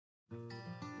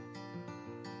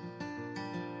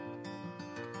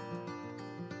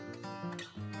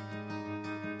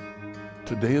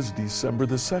Today is December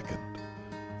the 2nd.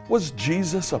 Was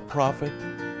Jesus a prophet?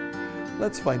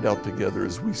 Let's find out together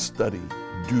as we study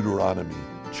Deuteronomy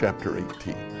chapter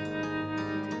 18.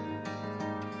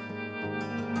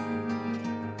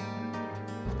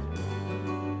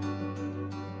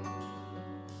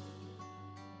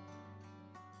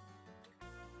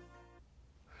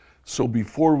 So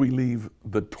before we leave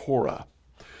the Torah,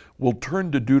 we'll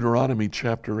turn to Deuteronomy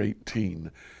chapter 18.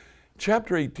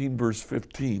 Chapter 18, verse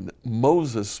 15,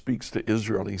 Moses speaks to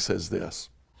Israel and he says this,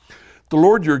 "The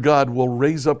Lord your God will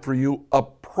raise up for you a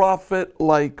prophet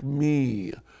like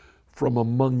me from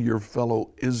among your fellow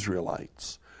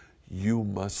Israelites. You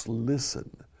must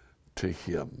listen to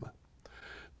him."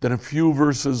 Then a few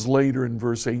verses later in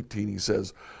verse 18, he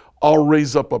says, "I'll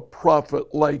raise up a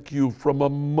prophet like you from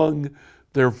among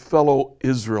their fellow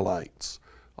Israelites.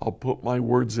 I'll put my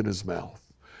words in his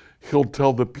mouth. He'll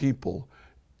tell the people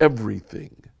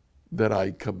everything that I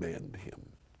command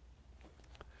him."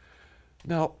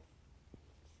 Now,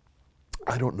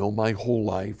 I don't know, my whole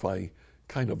life I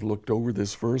kind of looked over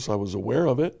this verse. I was aware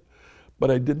of it, but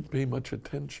I didn't pay much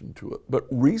attention to it. But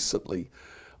recently,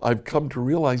 I've come to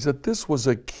realize that this was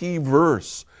a key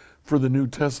verse for the New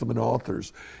Testament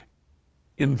authors.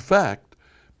 In fact,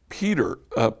 Peter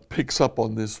picks up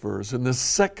on this verse in the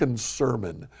second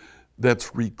sermon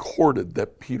that's recorded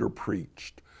that Peter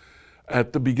preached.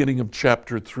 At the beginning of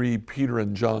chapter 3, Peter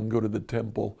and John go to the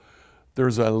temple.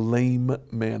 There's a lame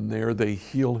man there. They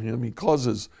heal him. He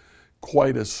causes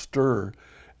quite a stir.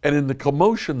 And in the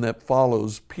commotion that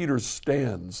follows, Peter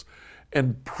stands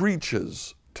and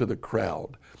preaches to the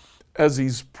crowd. As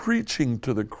he's preaching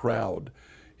to the crowd,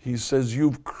 he says,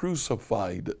 "You've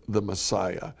crucified the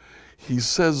Messiah." He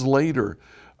says later,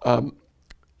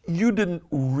 "You didn't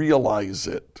realize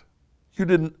it. You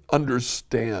didn't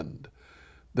understand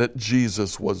that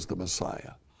Jesus was the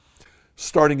Messiah."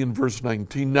 Starting in verse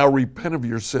 19, "Now repent of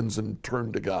your sins and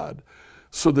turn to God,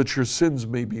 so that your sins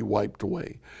may be wiped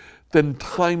away. Then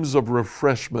times of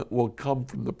refreshment will come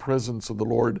from the presence of the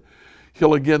Lord.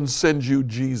 He'll again send you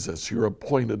Jesus, your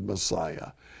appointed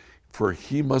Messiah, for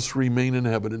he must remain in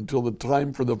heaven until the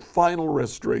time for the final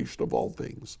restoration of all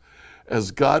things,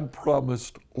 as God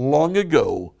promised long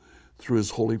ago through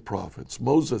his holy prophets."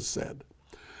 Moses said,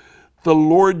 "The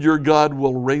Lord your God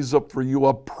will raise up for you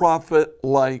a prophet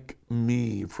like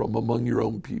me from among your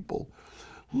own people.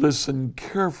 Listen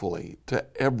carefully to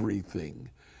everything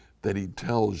that he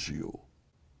tells you."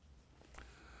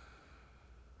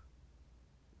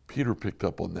 Peter picked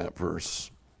up on that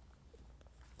verse.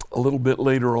 A little bit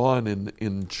later on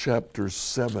in chapter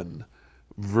 7,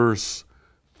 verse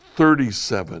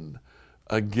 37,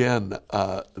 again,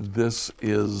 this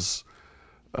is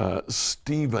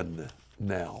Stephen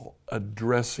now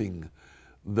addressing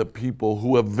the people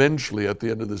who eventually, at the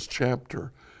end of this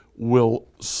chapter, will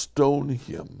stone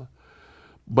him.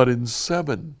 But in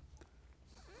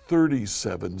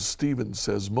 7:37, Stephen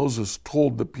says, Moses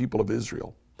told the people of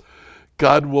Israel,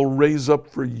 "God will raise up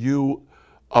for you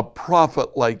a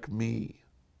prophet like me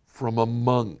from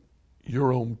among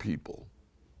your own people."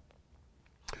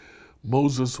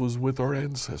 Moses was with our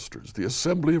ancestors, the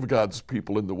assembly of God's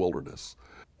people in the wilderness,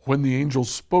 when the angel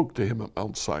spoke to him at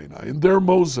Mount Sinai. And there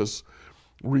Moses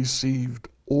received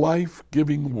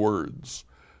life-giving words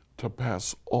to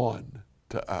pass on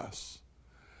to us.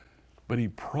 But he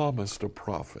promised a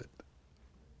prophet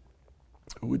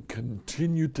who would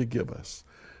continue to give us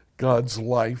God's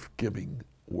life-giving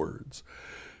words.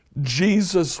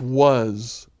 Jesus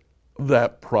was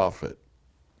that prophet.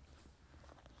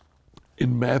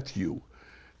 In Matthew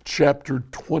chapter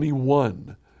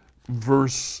 21,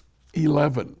 verse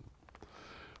 11,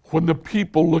 when the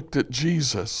people looked at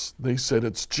Jesus, they said,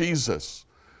 "It's Jesus,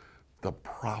 the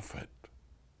prophet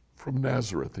from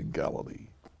Nazareth in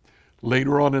Galilee."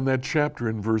 Later on in that chapter,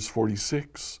 in verse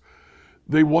 46,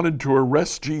 they wanted to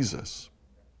arrest Jesus,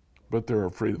 but they're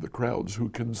afraid of the crowds who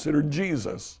considered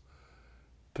Jesus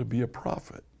to be a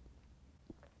prophet.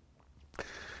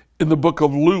 In the book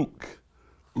of Luke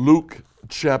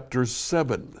chapter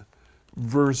 7,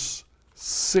 verse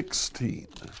 16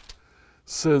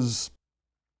 says,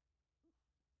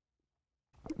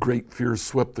 "Great fear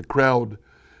swept the crowd.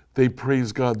 They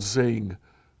praised God, saying,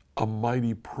 'A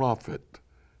mighty prophet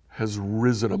has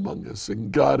risen among us,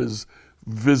 and God has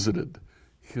visited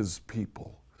his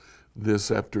people.'"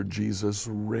 This after Jesus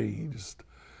raised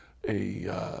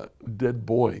a dead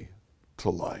boy to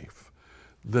life.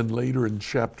 Then later in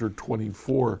chapter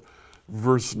 24,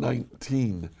 verse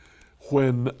 19,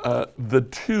 when the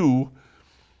two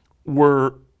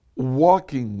were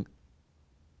walking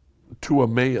to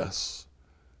Emmaus,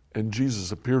 and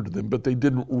Jesus appeared to them, but they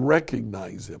didn't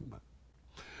recognize him.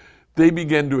 they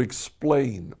began to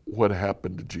explain what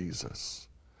happened to Jesus.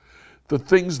 The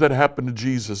things that happened to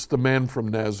Jesus, the man from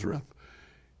Nazareth,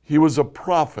 he was a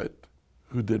prophet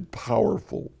who did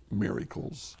powerful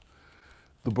miracles.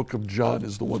 The book of John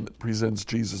is the one that presents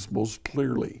Jesus most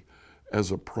clearly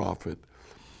as a prophet.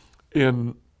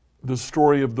 In the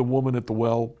story of the woman at the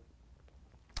well,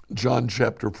 John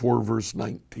chapter 4, verse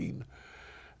 19,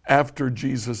 after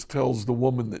Jesus tells the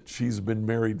woman that she's been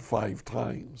married 5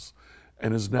 times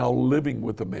and is now living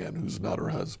with a man who's not her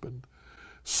husband,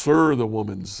 "Sir," the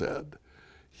woman said,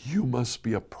 "you must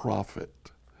be a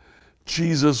prophet."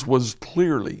 Jesus was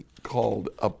clearly called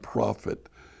a prophet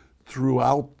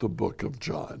throughout the book of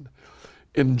John.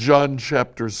 In John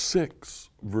chapter 6,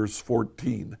 verse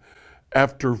 14,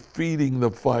 after feeding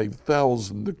the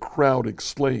 5,000, the crowd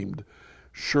exclaimed,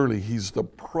 "Surely he's the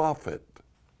prophet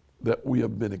that we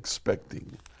have been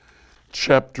expecting."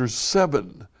 Chapter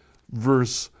 7,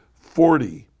 verse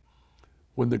 40,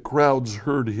 when the crowds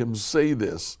heard him say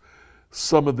this,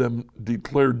 some of them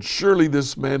declared, "Surely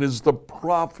this man is the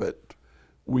prophet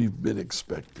we've been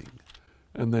expecting."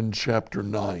 And then chapter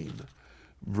 9,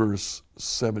 verse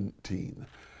 17,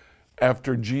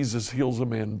 after Jesus heals a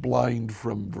man blind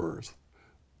from birth,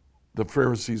 the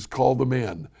Pharisees called the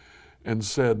man and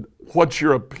said, "What's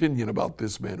your opinion about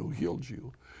this man who healed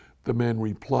you?" The man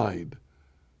replied,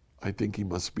 "I think he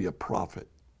must be a prophet."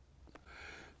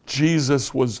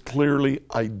 Jesus was clearly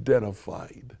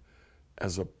identified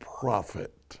as a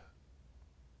prophet.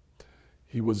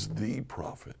 He was the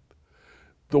prophet,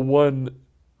 the one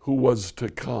who was to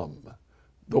come,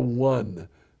 the one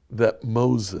that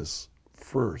Moses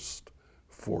first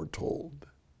foretold.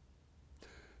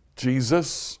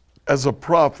 Jesus, as a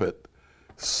prophet,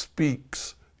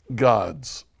 speaks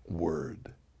God's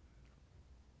word.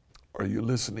 Are you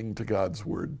listening to God's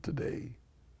word today?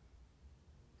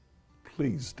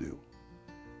 Please do.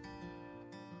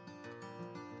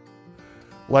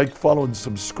 Like, follow, and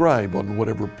subscribe on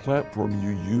whatever platform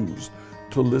you use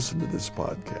to listen to this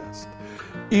podcast.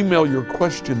 Email your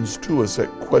questions to us at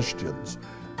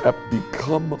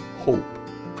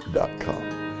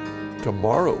questions@becomehope.com.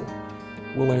 Tomorrow,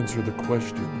 we'll answer the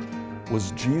question,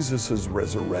 was Jesus'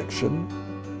 resurrection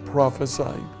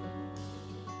prophesied?